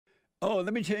Oh,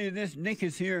 let me tell you this. Nick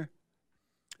is here.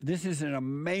 This is an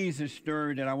amazing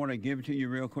story that I want to give to you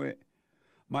real quick.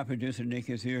 My producer, Nick,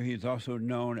 is here. He's also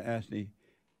known as the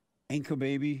Anchor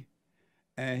Baby,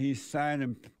 and he's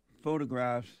signing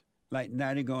photographs like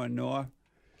 90 Going North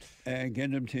and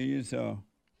getting them to you. So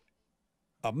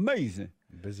amazing.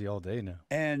 I'm busy all day now.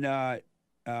 And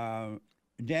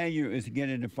Daniel is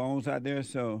getting the phones out there,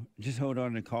 so just hold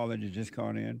on to the caller that just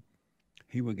called in.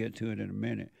 He will get to it in a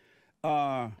minute.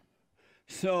 As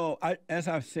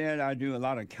I've said, I do a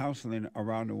lot of counseling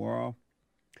around the world.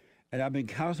 And I've been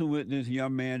counseling with this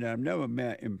young man that I've never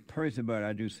met in person, but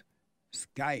I do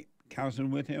Skype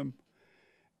counseling with him.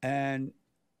 And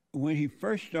when he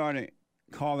first started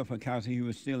calling for counseling, he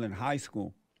was still in high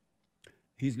school.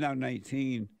 He's now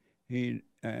 19.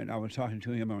 And I was talking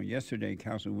to him on yesterday,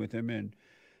 counseling with him, and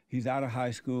he's out of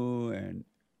high school. And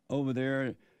over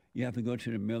there, you have to go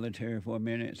to the military for a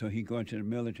minute. So he's going to the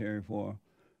military for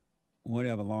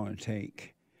whatever long it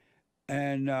take.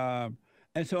 And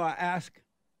so I asked,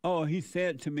 he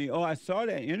said to me, I saw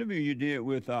that interview you did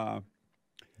with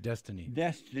Destiny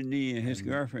and his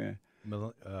girlfriend.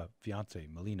 Fiance,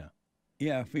 Melina.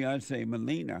 Yeah, fiance,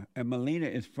 Melina. And Melina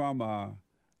is from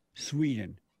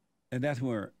Sweden. And that's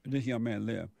where this young man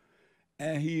lived.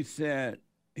 And he said,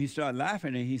 he started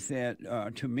laughing and he said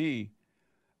to me,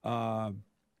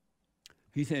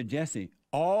 he said, Jesse,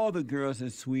 all the girls in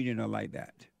Sweden are like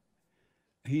that.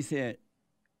 He said,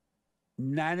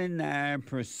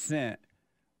 99%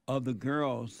 of the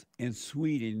girls in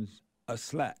Sweden are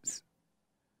sluts.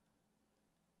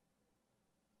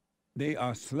 They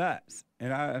are sluts.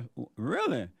 And I,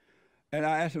 really? And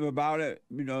I asked him about it,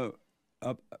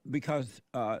 because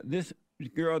this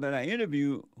girl that I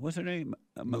interviewed, what's her name?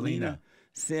 Melina,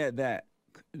 said that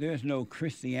there's no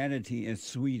Christianity in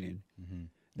Sweden. Mm-hmm.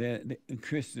 That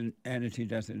Christianity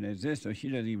doesn't exist, so she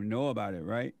doesn't even know about it,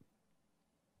 right?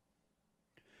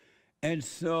 And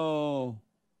so,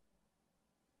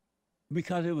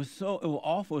 because it was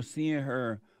awful seeing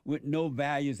her with no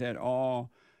values at all.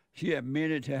 She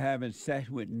admitted to having sex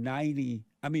with 50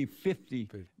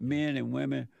 men and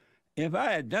women. If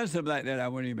I had done something like that, I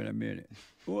wouldn't even admit it.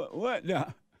 What?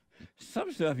 No.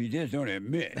 Some stuff you just don't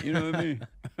admit, you know what I mean?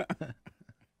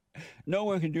 No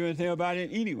one can do anything about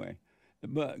it anyway,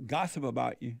 but gossip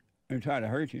about you and try to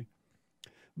hurt you.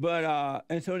 But,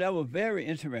 and so that was very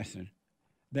interesting,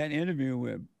 that interview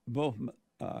with both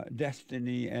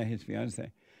Destiny and his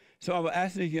fiance. So I was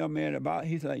asking this young man about,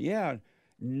 he's like, yeah,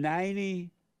 99%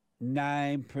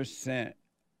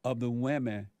 of the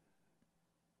women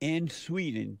in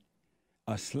Sweden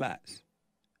are sluts.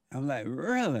 I'm like,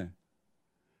 really?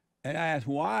 And I asked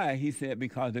why. He said,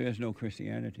 because there is no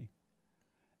Christianity.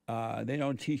 They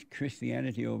don't teach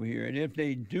Christianity over here. And if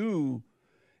they do,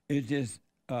 it's just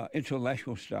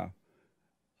intellectual stuff,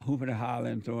 hooping and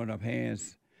hollering, throwing up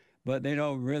hands, but they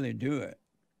don't really do it.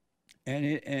 And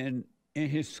in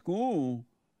his school,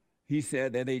 he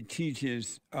said that they teach you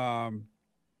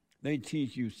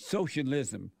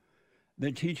socialism.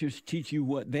 The teachers teach you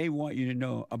what they want you to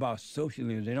know about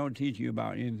socialism. They don't teach you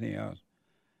about anything else.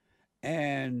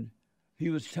 And he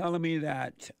was telling me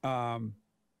that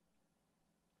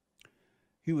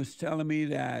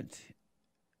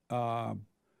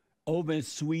over in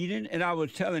Sweden, and I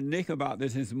was telling Nick about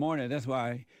this morning. That's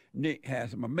why Nick has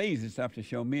some amazing stuff to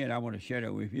show me, and I want to share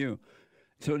that with you.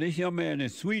 So this young man in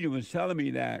Sweden was telling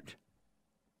me that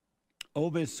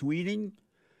over in Sweden,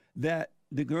 that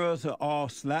the girls are all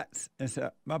sluts. It's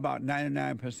about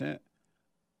 99%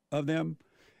 of them.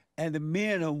 And the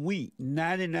men are weak.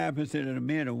 99% of the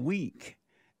men are weak.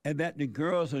 And that the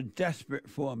girls are desperate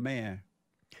for a man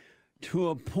to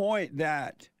a point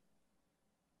that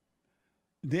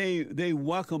they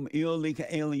welcome illegal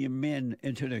alien men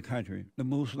into their country, the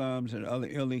Muslims and other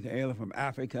illegal aliens from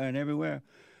Africa and everywhere,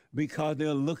 because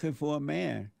they're looking for a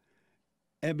man.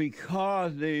 And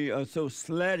because they are so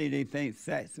slutty, they think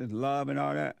sex is love and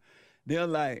all that, they're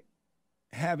like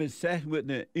having sex with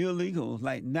the illegals,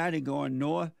 like 90 Going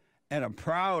North, and are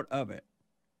proud of it.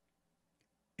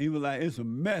 He was like, it's a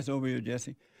mess over here,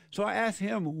 Jesse. So I asked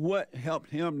him what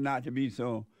helped him not to be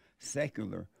so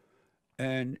secular.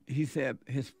 And he said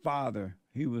his father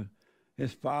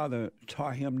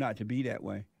taught him not to be that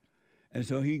way. And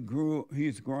so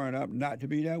he's growing up not to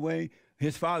be that way.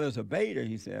 His father's a baiter,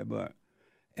 he said, but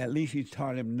at least he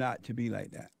taught him not to be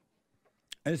like that.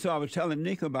 And so I was telling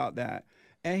Nick about that.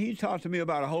 And he talked to me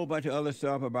about a whole bunch of other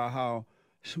stuff about how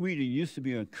Sweden used to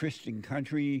be a Christian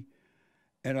country,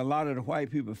 and a lot of the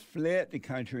white people fled the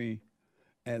country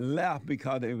and left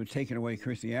because they were taking away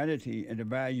Christianity and the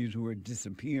values were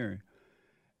disappearing.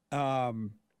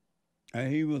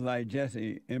 And he was like,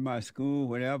 Jesse, in my school,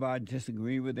 whenever I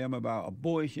disagree with them about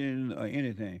abortion or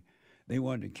anything, they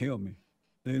wanted to kill me.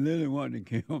 They literally wanted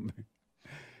to kill me.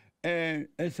 And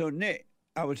so, Nick,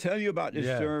 I was telling you about this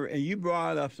Yeah. story, and you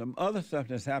brought up some other stuff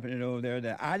that's happening over there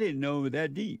that I didn't know was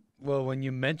that deep. Well, when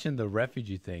you mentioned the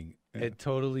refugee thing, Yeah. it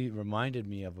totally reminded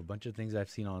me of a bunch of things I've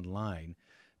seen online.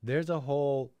 There's a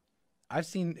whole, I've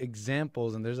seen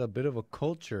examples, and there's a bit of a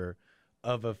culture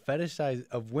of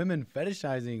women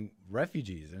fetishizing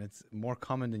refugees, and it's more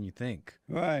common than you think.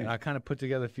 Right. And I kind of put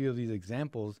together a few of these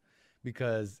examples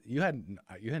because you hadn't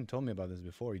told me about this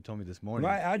before. You told me this morning.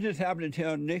 Right. I just happened to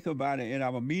tell Nick about it in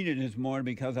our meeting this morning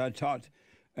because I talked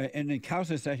in the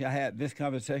counseling session. I had this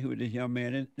conversation with this young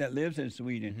man that lives in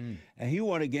Sweden, and he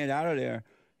wanted to get out of there.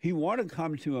 He wanted to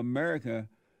come to America,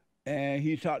 and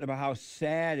he talked about how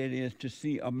sad it is to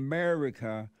see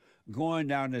America going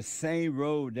down the same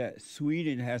road that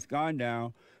Sweden has gone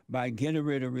down by getting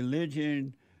rid of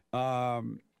religion or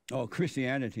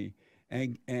Christianity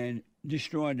and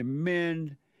destroying the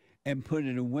men and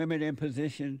putting the women in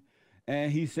position.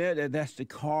 And he said that that's the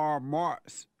Karl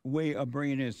Marx way of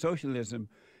bringing in socialism,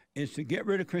 is to get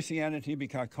rid of Christianity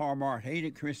because Karl Marx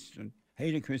hated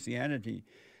Christianity.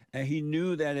 And he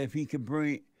knew that if he could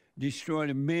destroy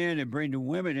the men and bring the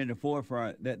women in the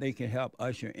forefront, that they could help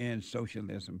usher in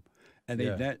socialism. And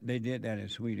they did that in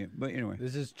Sweden. But anyway.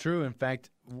 This is true. In fact,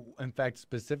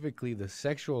 specifically, the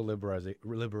sexual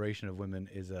liberation of women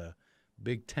is a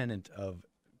big tenet of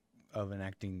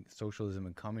enacting socialism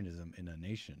and communism in a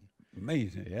nation.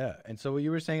 Amazing. Yeah. And so what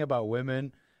you were saying about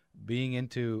women being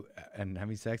into and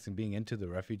having sex and being into the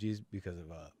refugees because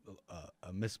of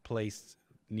a misplaced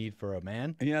need for a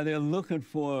man. Yeah, they're looking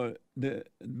for the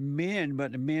men,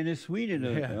 but the men in Sweden,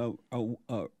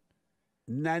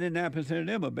 99% of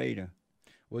them are beta.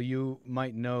 Well, you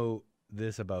might know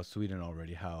this about Sweden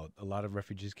already, how a lot of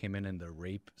refugees came in and the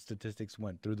rape statistics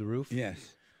went through the roof.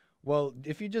 Yes. Well,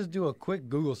 if you just do a quick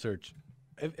Google search,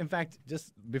 in fact,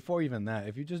 just before even that,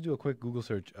 if you just do a quick Google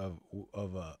search of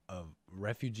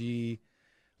refugee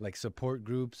like support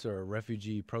groups or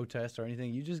refugee protests or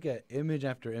anything, you just get image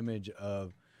after image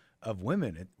of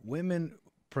women. Women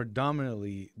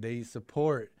predominantly, they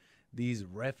support these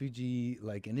refugee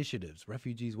like initiatives.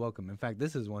 Refugees welcome. In fact,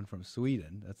 this is one from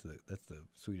Sweden. That's the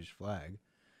Swedish flag.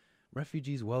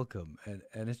 Refugees welcome,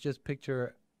 and it's just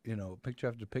picture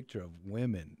after picture of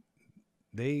women.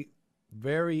 They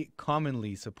very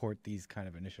commonly support these kind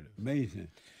of initiatives. Amazing.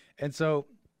 And so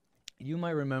you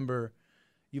might remember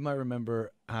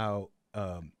how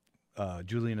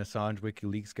Julian Assange,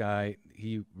 WikiLeaks guy,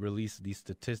 he released these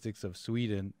statistics of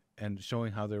Sweden and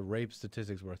showing how their rape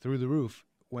statistics were through the roof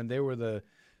when they were the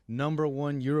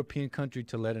 #1 European country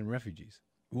to let in refugees.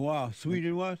 Wow,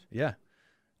 Sweden was? Yeah,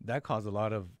 that caused a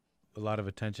lot of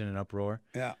attention and uproar.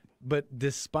 Yeah. But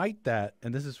despite that,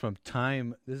 and this is from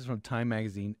Time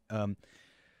magazine.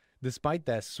 Despite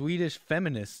that, Swedish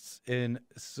feminists in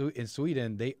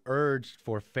Sweden, they urged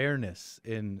for fairness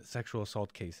in sexual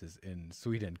assault cases in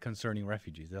Sweden concerning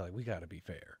refugees. They're like, we got to be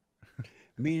fair.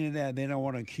 Meaning that they don't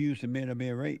want to accuse the men of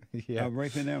being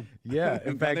raping them. Yeah,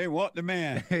 in fact, they want the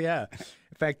man. Yeah.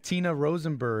 In fact, Tina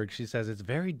Rosenberg, she says it's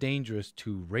very dangerous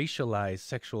to racialize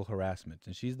sexual harassment.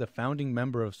 And she's the founding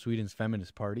member of Sweden's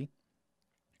Feminist Party,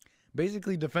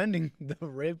 basically defending the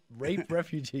rape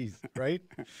refugees, right?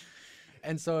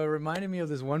 And so it reminded me of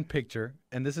this one picture,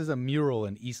 and this is a mural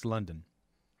in East London.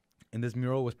 And this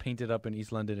mural was painted up in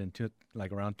East London in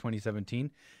around 2017.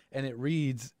 And it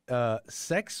reads,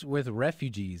 sex with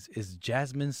refugees is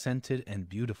jasmine-scented and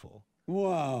beautiful.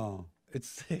 Wow. It's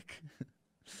sick.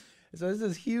 So there's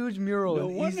this huge mural. No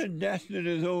wonder Destin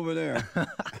is over there.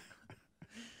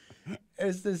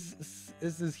 It's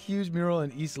this huge mural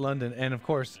in East London. And, of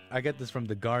course, I get this from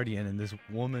The Guardian, and this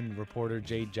woman reporter,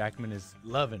 Jade Jackman, is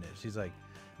loving it. She's like,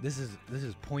 this is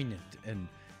poignant, and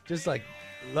just, like,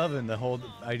 loving the whole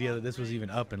idea that this was even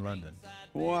up in London.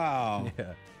 Wow.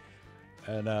 Yeah.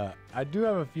 And I do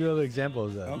have a few other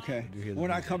examples. Okay.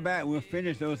 When I come back, we'll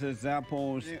finish those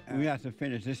examples. We have to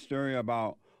finish this story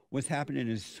about what's happening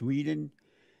in Sweden,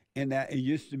 and that it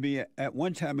used to be, at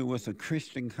one time, it was a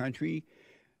Christian country.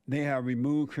 They have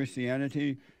removed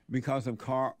Christianity because of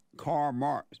Karl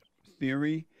Marx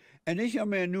theory. And this young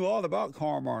man knew all about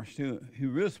Karl Marx, too. He's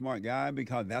a real smart guy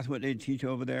because that's what they teach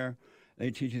over there. They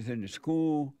teach us in the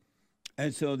school.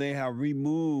 And so they have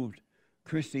removed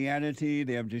Christianity.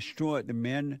 They have destroyed the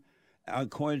men.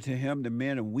 According to him, the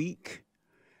men are weak.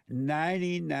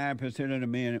 99% of the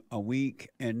men are weak,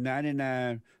 and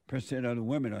 99% of the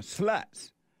women are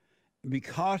sluts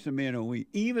because the men are weak.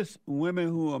 Even women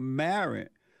who are married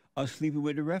are sleeping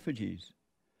with the refugees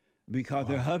because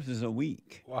their husbands are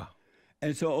weak. Wow.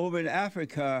 And so over in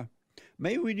Africa,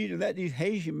 maybe we need to let these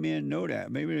Haitian men know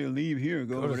that. Maybe they'll leave here and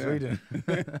go Go over to there.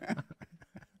 Sweden.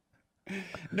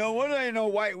 No wonder there ain't no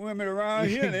white women around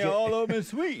here. They're all over in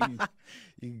Sweden.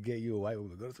 You can get you a white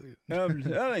woman. Go to Sweden. I'm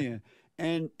telling you.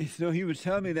 And so he was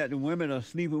telling me that the women are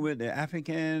sleeping with the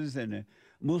Africans and the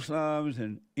Muslims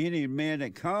and any man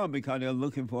that come because they're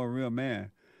looking for a real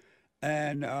man.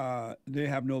 And they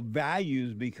have no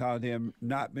values because they have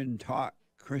not been taught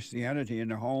Christianity in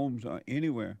their homes or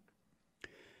anywhere.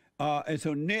 And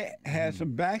so Nick has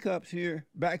some backup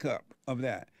of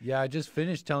that. Yeah, I just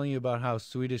finished telling you about how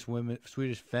Swedish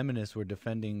feminists were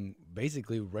defending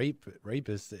basically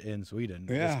rapists in Sweden,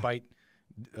 despite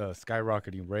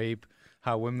skyrocketing rape.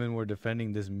 How women were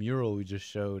defending this mural we just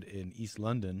showed in East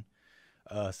London,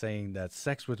 saying that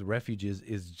sex with refugees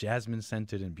is jasmine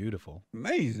scented and beautiful.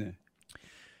 Amazing.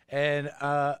 And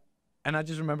I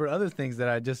just remember other things that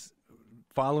I just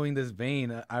following this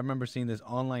vein. I remember seeing this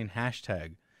online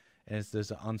hashtag. And it's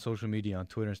this on social media, on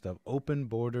Twitter and stuff. Open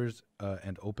borders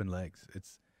and open legs.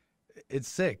 It's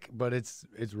sick, but it's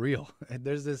real.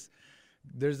 There's this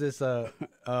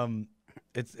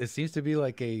it seems to be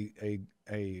like a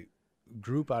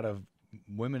group out of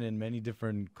women in many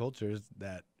different cultures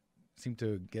that seem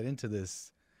to get into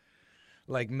this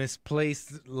like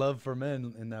misplaced love for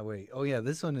men in that way. Oh yeah,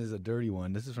 this one is a dirty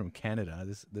one. This is from Canada.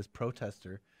 This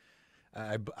protester.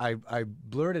 I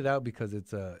blurred it out because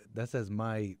it's that says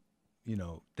my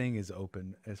thing is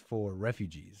open as for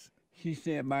refugees. She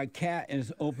said, my cat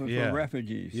is open for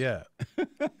refugees. Yeah.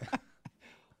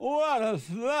 What a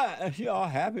slut. She all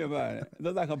happy about it.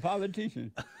 Look like a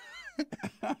politician.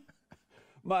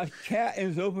 My cat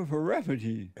is open for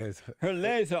refugees. Her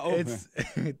legs are open.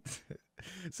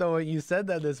 So when you said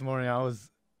that this morning,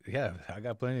 I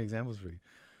got plenty of examples for you.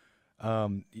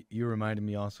 You reminded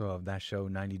me also of that show,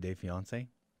 90 Day Fiancé.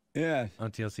 Yes.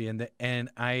 On TLC. And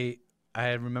I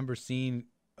remember seeing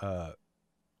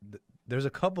there's a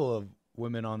couple of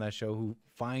women on that show who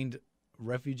find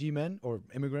refugee men or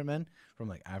immigrant men from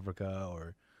like Africa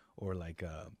or like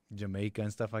Jamaica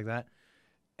and stuff like that.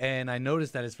 And I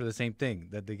noticed that it's for the same thing,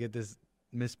 that they get this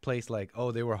misplaced, like,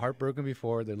 oh, they were heartbroken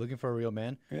before, they're looking for a real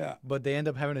man. Yeah. But they end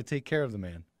up having to take care of the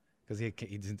man because he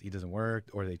doesn't work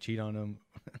or they cheat on him.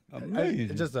 Amazing.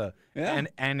 It's just an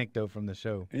anecdote from the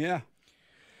show. Yeah.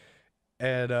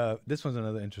 And this one's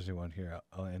another interesting one here.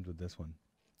 I'll end with this one.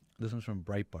 This one's from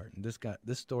Breitbart. And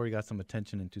this story got some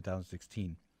attention in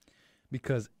 2016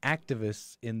 because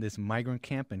activists in this migrant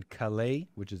camp in Calais,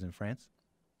 which is in France,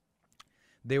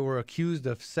 they were accused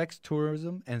of sex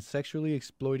tourism and sexually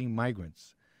exploiting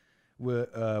migrants,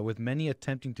 with many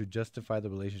attempting to justify the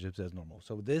relationships as normal.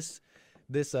 So this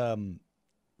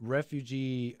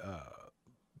refugee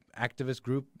activist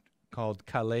group called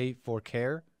Calais for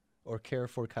Care, or Care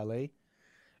for Calais,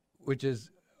 which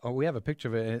is, we have a picture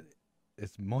of it.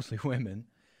 It's mostly women.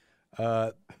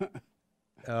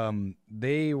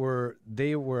 They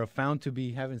were found to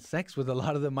be having sex with a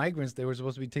lot of the migrants they were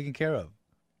supposed to be taking care of.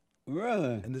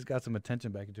 Really? And this got some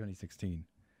attention back in 2016.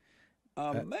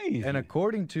 Amazing. And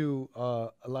according to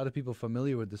a lot of people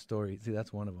familiar with the story, see,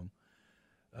 that's one of them.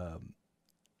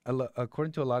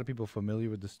 According to a lot of people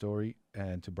familiar with the story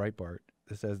and to Breitbart,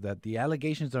 it says that the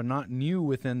allegations are not new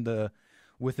within the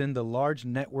large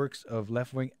networks of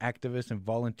left-wing activists and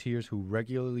volunteers who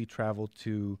regularly travel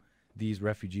to these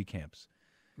refugee camps.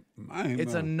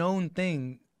 It's a known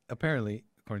thing, apparently,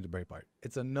 according to Breitbart.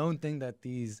 It's a known thing that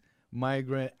these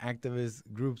migrant activist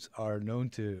groups are known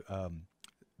to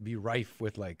be rife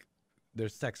with, like,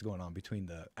 there's sex going on between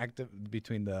the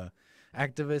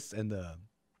activists and the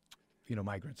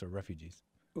migrants or refugees.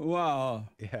 Wow.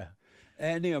 Yeah.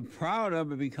 And they are proud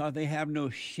of it because they have no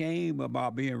shame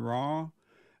about being wrong.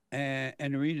 And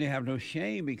the reason they have no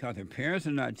shame because their parents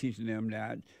are not teaching them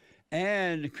that.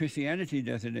 And Christianity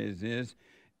doesn't exist.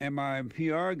 And my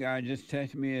PR guy just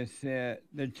texted me and said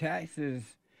the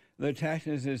taxes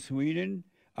in Sweden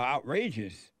are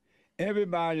outrageous.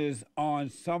 Everybody's on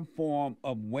some form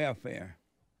of welfare.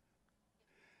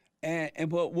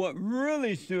 And what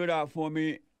really stood out for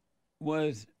me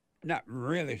was, not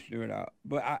really stood out,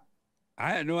 but I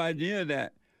had no idea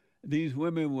that these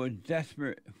women were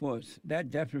desperate for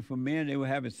men. They were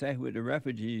having sex with the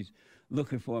refugees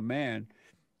looking for a man.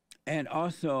 And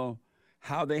also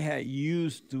how they had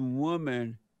used the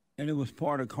woman, and it was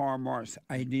part of Karl Marx's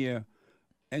idea.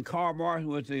 And Karl Marx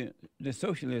was the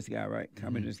socialist guy, right?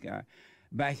 Communist guy,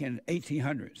 back in the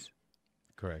 1800s.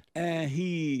 Correct. And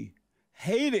he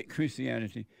hated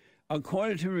Christianity.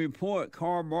 According to the report,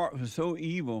 Karl Marx was so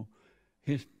evil,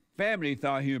 his family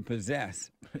thought he was possessed.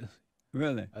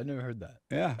 Really? I never heard that.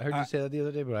 Yeah. I heard you say that the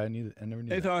other day, but I never knew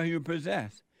They that. thought he was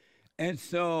possessed. And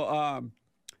so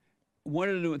one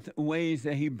of the ways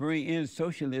that he bring in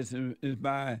socialism is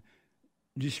by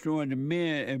destroying the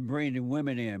men and bringing the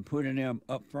women in, putting them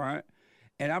up front.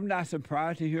 And I'm not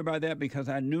surprised to hear about that because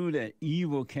I knew that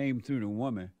evil came through the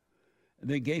woman.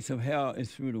 The gates of hell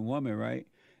is through the woman, right?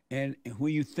 And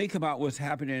when you think about what's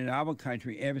happening in our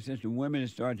country, ever since the women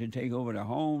started to take over the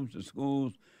homes, the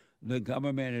schools, the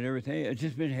government and everything, it's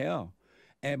just been hell.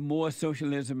 And more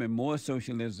socialism and more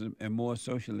socialism and more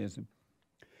socialism.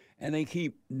 And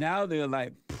now they're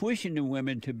like pushing the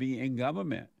women to be in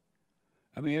government.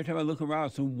 I mean, every time I look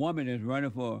around, some woman is running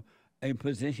for a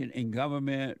position in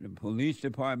government, the police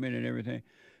department and everything.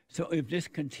 So if this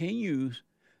continues,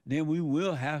 then we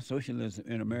will have socialism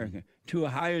in America to a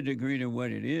higher degree than what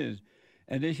it is.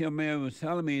 And this young man was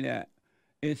telling me that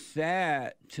it's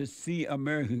sad to see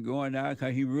America going down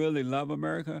because he really loved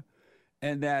America,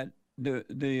 and that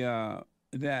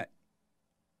that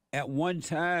at one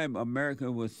time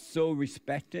America was so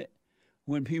respected.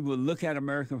 When people look at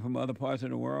America from other parts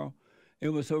of the world, it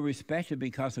was so respected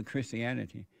because of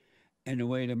Christianity and the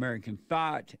way the American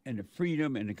thought and the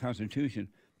freedom and the Constitution.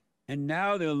 And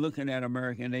now they're looking at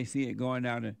America and they see it going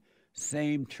down the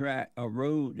same track, a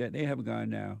road that they have gone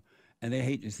down, and they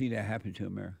hate to see that happen to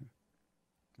America.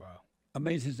 Wow.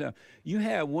 Amazing stuff. You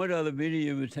had one other video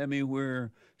you would tell me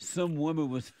where some woman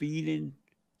was feeding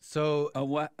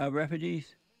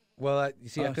refugees? Well, you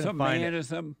see, I couldn't find it. Or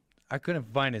something? I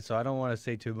couldn't find it, so I don't want to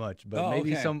say too much. But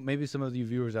maybe some of you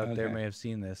viewers out there may have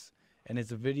seen this. And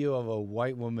it's a video of a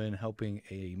white woman helping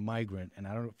a migrant, and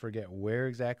I don't forget where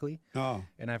exactly. Oh.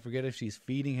 And I forget if she's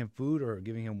feeding him food or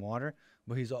giving him water,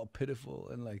 but he's all pitiful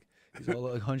and like he's all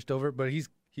like hunched over. But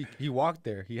he walked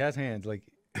there. He has hands. Like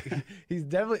he's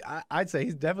definitely, I'd say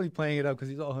he's definitely playing it up because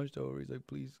he's all hunched over. He's like,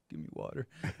 please give me water.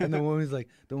 And the woman's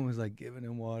like giving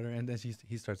him water, and then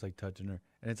he starts like touching her,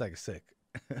 and it's like sick.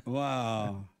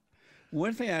 Wow.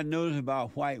 One thing I noticed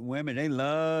about white women, they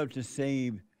love to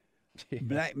save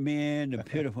black men, the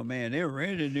pitiful man. They're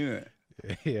ready to do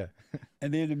it. Yeah.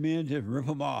 And then the men just rip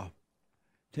them off,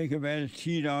 take advantage,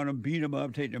 cheat on them, beat them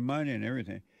up, take their money and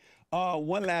everything.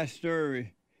 One last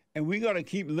story, and we got to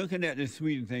keep looking at this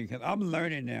Sweden thing because I'm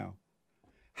learning now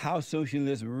how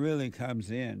socialism really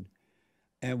comes in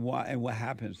and what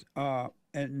happens.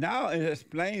 And now it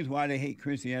explains why they hate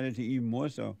Christianity even more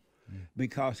so,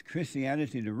 because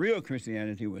Christianity, the real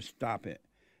Christianity, would stop it.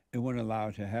 It wouldn't allow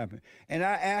it to happen. And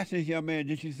I asked this young man,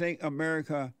 did you think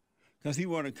America, because he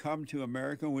wanted to come to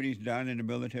America when he's done in the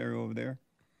military over there.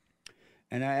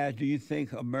 And I asked, do you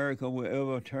think America will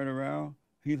ever turn around?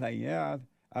 He's like, yeah,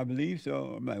 I believe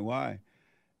so. I'm like, why?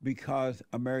 Because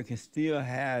America still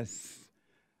has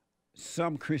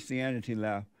some Christianity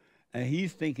left. And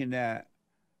he's thinking that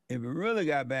if it really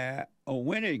got bad, or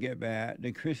when it get bad,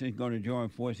 the Christians going to join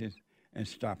forces and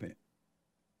stop it.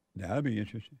 That'll be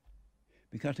interesting.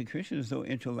 Because the Christians are so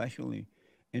intellectually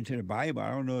into the Bible,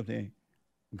 I don't know if they're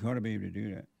going to be able to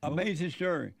do that. Amazing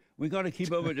story. We're going to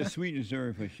keep up with the Sweden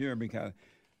story for sure, because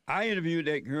I interviewed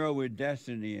that girl with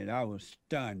Destiny, and I was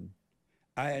stunned.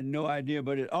 I had no idea,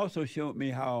 but it also showed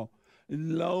me how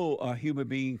low a human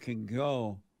being can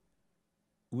go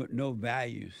with no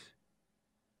values.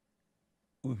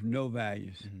 With no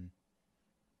values. Mm-hmm.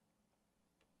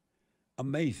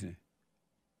 Amazing.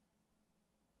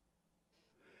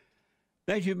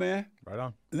 Thank you, man. Right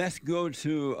on. Let's go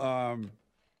to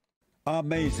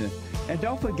amazing. And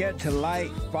don't forget to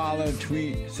like, follow,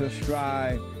 tweet,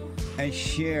 subscribe, and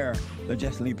share the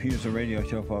Jesse Lee Peterson Radio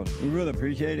Show, folks. We really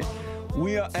appreciate it.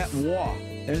 We are at war.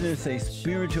 It is a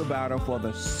spiritual battle for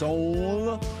the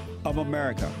soul of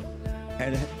America.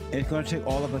 And it's going to take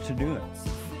all of us to do it.